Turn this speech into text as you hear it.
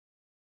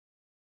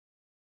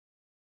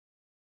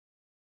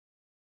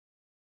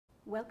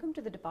Welcome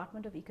to the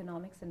Department of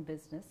Economics and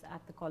Business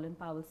at the Colin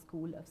Powell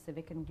School of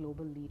Civic and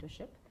Global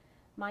Leadership.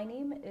 My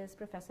name is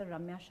Professor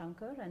Ramya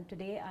Shankar, and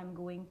today I'm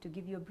going to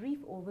give you a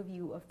brief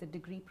overview of the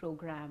degree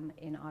program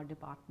in our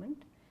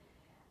department.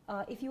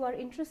 If you are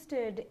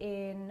interested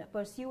in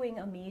pursuing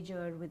a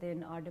major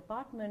within our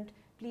department,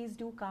 please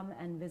do come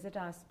and visit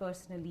us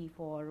personally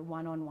for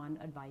one-on-one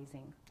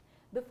advising.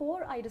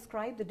 Before I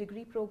describe the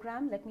degree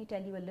program, let me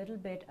tell you a little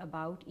bit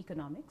about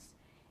economics.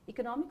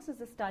 Economics is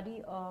the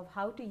study of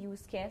how to use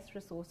scarce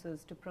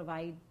resources to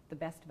provide the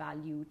best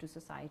value to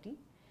society.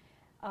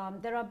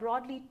 There are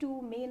broadly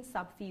two main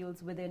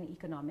subfields within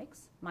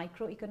economics: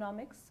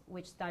 microeconomics,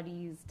 which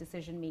studies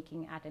decision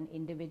making at an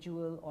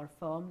individual or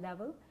firm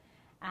level,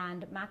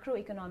 and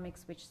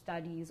macroeconomics, which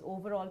studies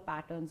overall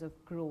patterns of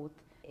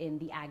growth in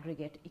the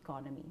aggregate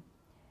economy.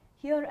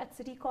 Here at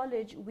City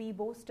College, we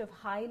boast of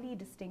highly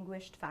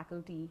distinguished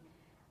faculty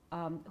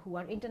who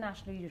are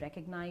internationally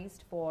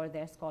recognized for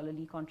their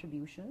scholarly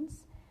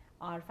contributions.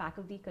 Our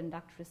faculty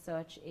conduct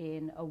research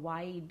in a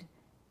wide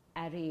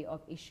array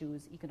of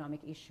issues, economic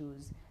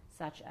issues,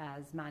 such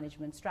as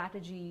management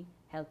strategy,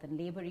 health and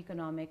labor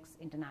economics,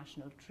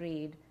 international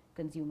trade,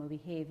 consumer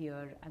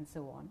behavior, and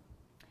so on.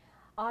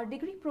 Our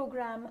degree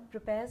program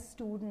prepares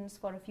students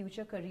for a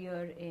future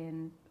career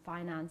in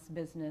finance,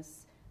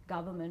 business,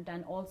 government,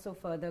 and also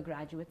further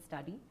graduate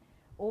study.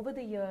 Over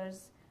the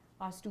years,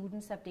 our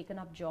students have taken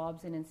up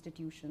jobs in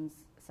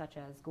institutions such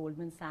as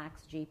Goldman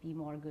Sachs, JP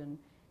Morgan,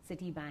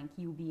 Citibank,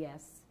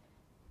 UBS,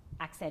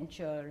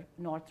 Accenture,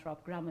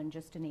 Northrop Grumman,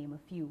 just to name a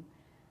few.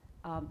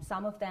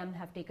 Some of them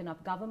have taken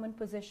up government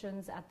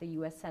positions at the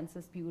US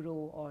Census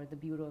Bureau or the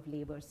Bureau of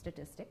Labor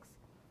Statistics.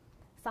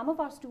 Some of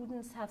our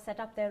students have set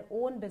up their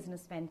own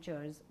business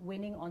ventures,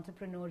 winning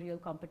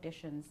entrepreneurial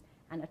competitions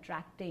and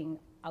attracting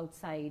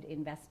outside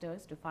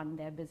investors to fund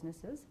their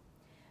businesses.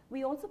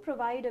 We also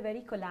provide a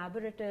very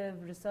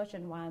collaborative research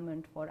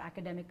environment for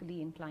academically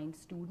inclined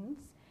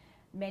students.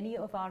 Many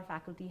of our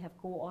faculty have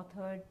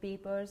co-authored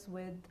papers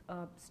with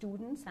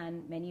students,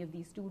 and many of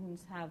these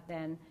students have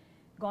then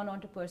gone on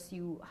to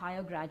pursue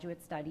higher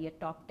graduate study at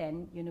top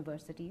 10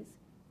 universities.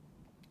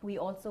 We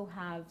also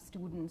have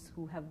students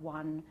who have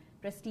won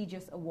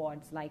prestigious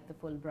awards like the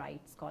Fulbright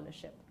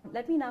Scholarship.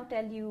 Let me now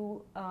tell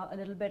you a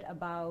little bit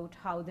about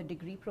how the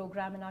degree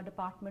program in our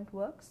department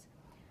works.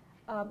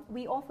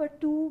 We offer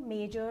two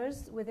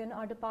majors within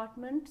our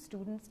department.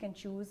 Students can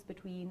choose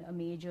between a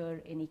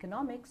major in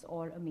economics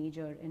or a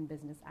major in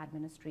business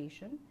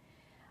administration.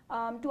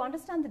 To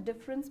understand the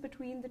difference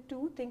between the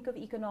two, think of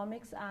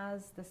economics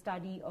as the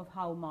study of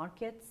how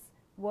markets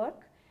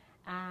work,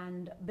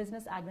 and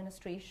business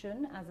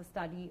administration as a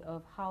study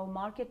of how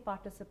market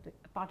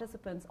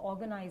participants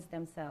organize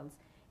themselves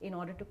in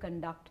order to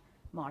conduct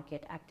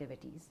market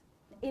activities.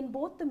 In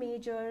both the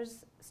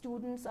majors,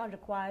 students are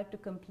required to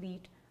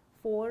complete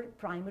 4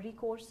 primary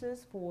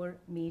courses, 4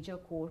 major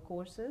core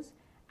courses,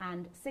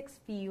 and 6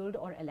 field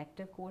or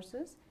elective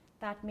courses.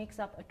 That makes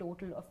up a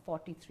total of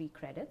 43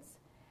 credits.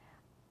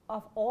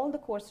 Of all the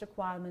course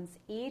requirements,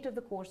 8 of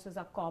the courses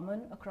are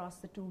common across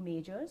the 2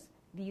 majors.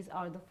 These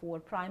are the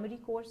 4 primary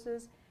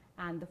courses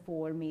and the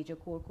 4 major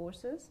core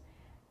courses.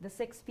 The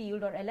 6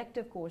 field or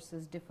elective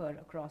courses differ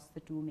across the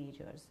 2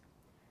 majors.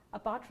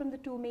 Apart from the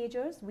 2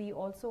 majors, we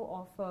also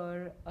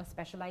offer a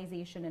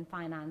specialization in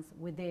finance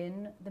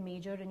within the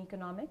major in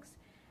economics.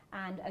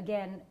 And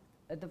again,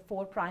 the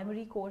 4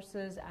 primary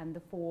courses and the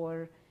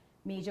 4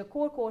 major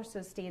core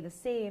courses stay the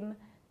same.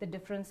 The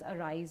difference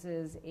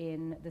arises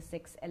in the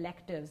 6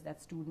 electives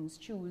that students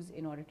choose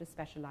in order to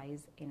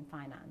specialize in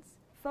finance.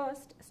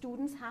 First,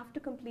 students have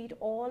to complete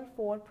all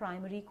 4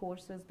 primary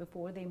courses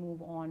before they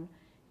move on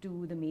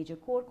to the major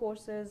core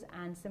courses,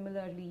 and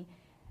similarly,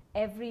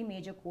 every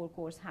major core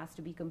course has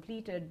to be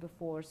completed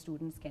before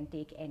students can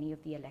take any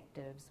of the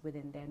electives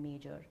within their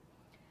major.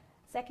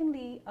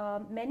 Secondly,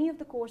 many of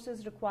the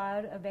courses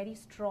require a very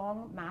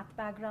strong math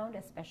background,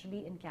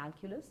 especially in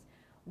calculus.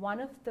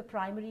 One of the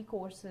primary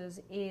courses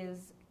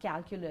is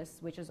calculus,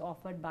 which is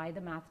offered by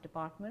the math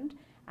department,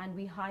 and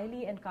we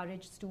highly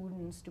encourage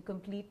students to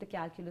complete the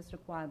calculus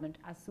requirement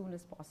as soon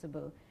as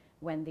possible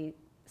when they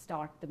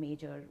start the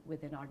major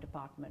within our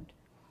department.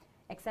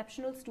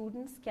 Exceptional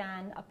students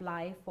can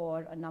apply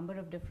for a number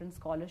of different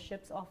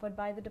scholarships offered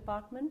by the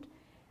department.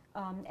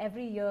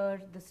 Every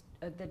year,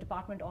 the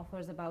department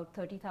offers about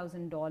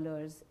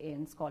 $30,000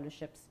 in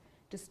scholarships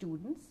to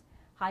students.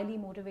 Highly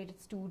motivated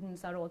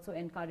students are also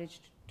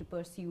encouraged to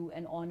pursue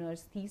an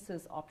honors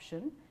thesis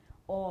option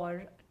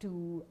or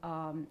to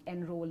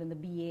enroll in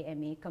the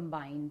BA/MA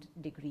combined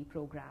degree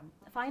program.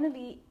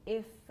 Finally,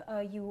 if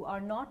you are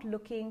not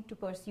looking to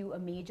pursue a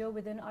major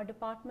within our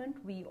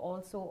department, we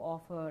also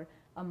offer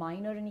a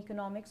minor in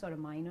economics or a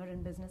minor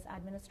in business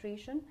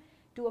administration.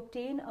 To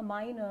obtain a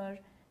minor,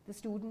 the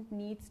student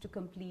needs to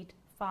complete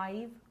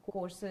 5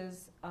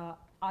 courses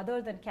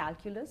other than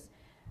calculus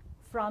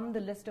from the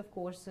list of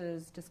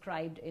courses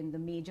described in the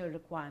major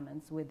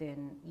requirements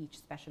within each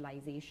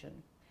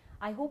specialization.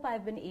 I hope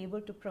I've been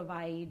able to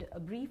provide a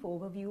brief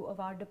overview of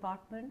our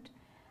department.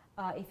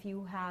 If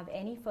you have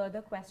any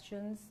further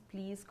questions,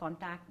 please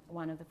contact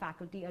one of the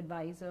faculty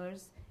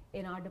advisors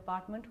in our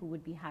department who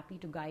would be happy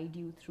to guide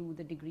you through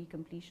the degree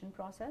completion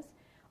process.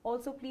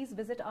 Also, please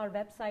visit our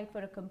website for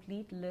a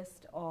complete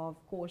list of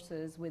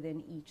courses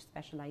within each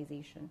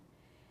specialization.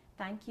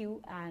 Thank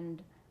you,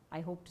 and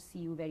I hope to see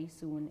you very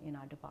soon in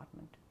our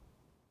department.